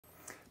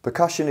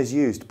Percussion is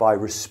used by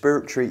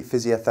respiratory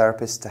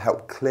physiotherapists to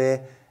help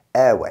clear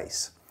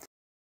airways.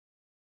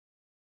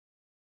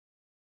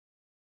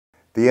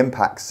 The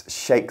impacts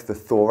shake the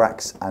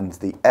thorax and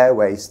the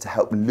airways to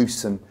help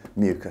loosen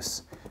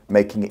mucus,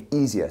 making it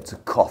easier to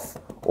cough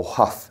or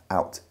huff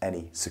out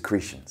any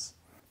secretions.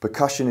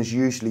 Percussion is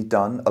usually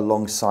done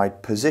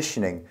alongside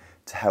positioning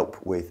to help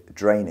with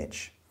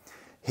drainage.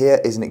 Here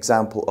is an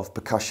example of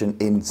percussion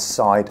in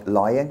side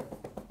lying,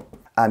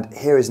 and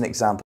here is an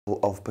example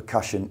of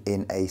percussion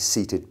in a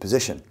seated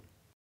position.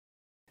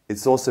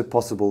 It's also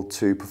possible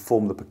to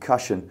perform the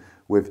percussion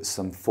with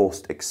some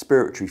forced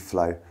expiratory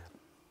flow.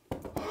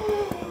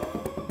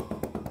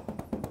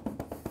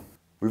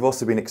 We've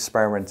also been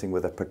experimenting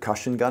with a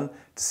percussion gun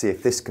to see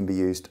if this can be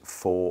used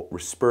for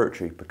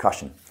respiratory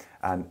percussion,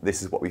 and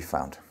this is what we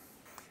found.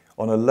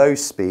 On a low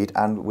speed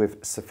and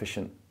with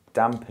sufficient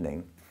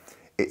dampening,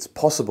 it's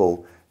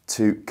possible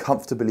to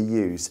comfortably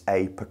use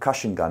a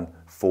percussion gun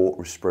for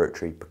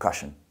respiratory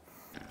percussion.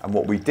 And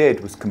what we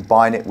did was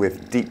combine it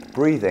with deep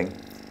breathing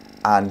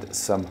and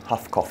some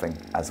huff coughing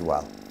as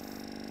well.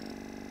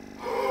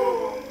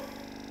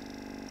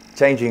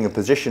 Changing the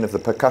position of the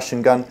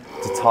percussion gun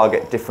to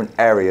target different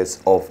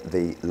areas of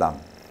the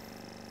lung.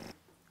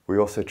 We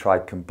also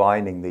tried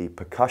combining the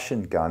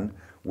percussion gun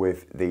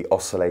with the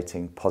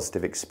oscillating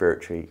positive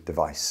expiratory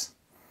device.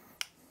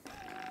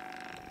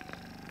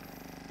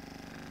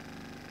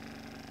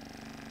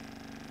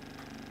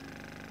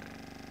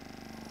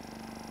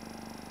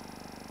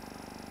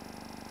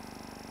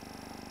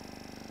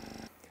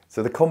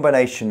 So the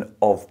combination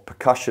of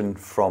percussion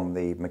from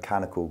the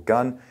mechanical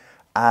gun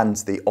and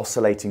the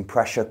oscillating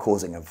pressure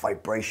causing a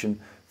vibration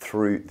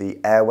through the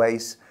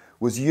airways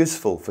was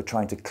useful for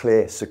trying to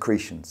clear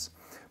secretions.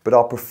 But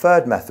our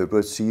preferred method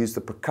was to use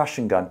the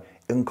percussion gun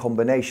in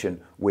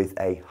combination with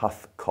a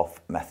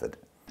huff-cough method.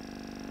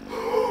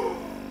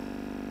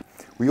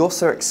 We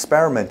also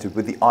experimented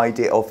with the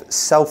idea of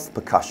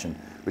self-percussion,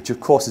 which of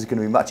course is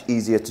going to be much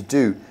easier to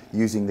do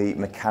using the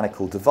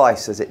mechanical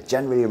device, as it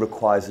generally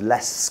requires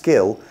less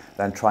skill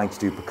than trying to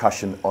do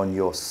percussion on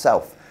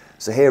yourself.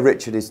 So here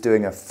Richard is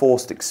doing a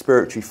forced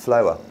expiratory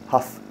flow, a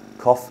huff,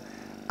 cough,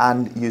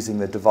 and using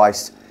the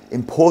device,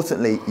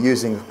 importantly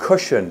using a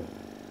cushion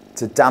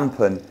to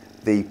dampen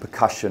the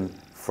percussion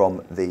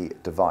from the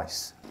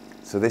device.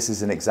 So this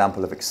is an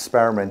example of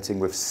experimenting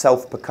with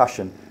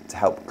self-percussion to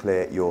help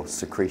clear your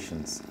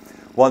secretions.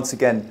 Once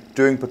again,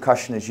 doing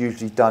percussion is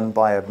usually done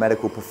by a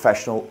medical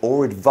professional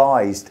or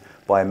advised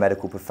by a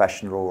medical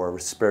professional or a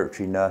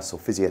respiratory nurse or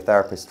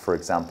physiotherapist, for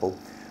example.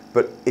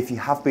 But if you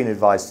have been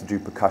advised to do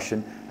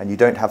percussion and you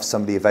don't have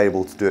somebody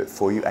available to do it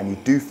for you, and you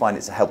do find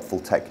it's a helpful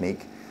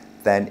technique,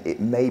 then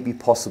it may be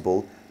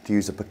possible to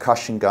use a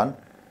percussion gun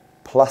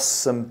plus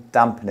some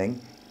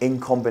dampening in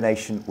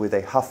combination with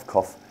a huff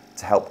cough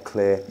to help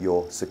clear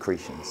your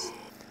secretions.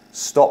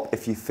 Stop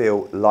if you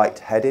feel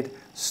lightheaded,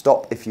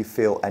 stop if you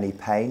feel any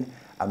pain,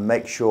 and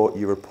make sure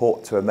you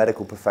report to a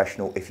medical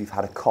professional if you've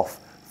had a cough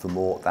for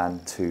more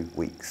than 2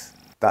 weeks.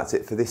 That's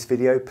it for this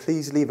video.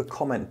 Please leave a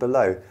comment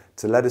below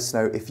to let us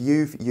know if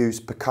you've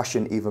used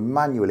percussion either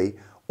manually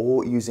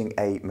or using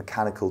a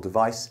mechanical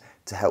device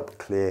to help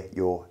clear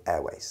your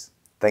airways.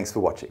 Thanks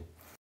for watching.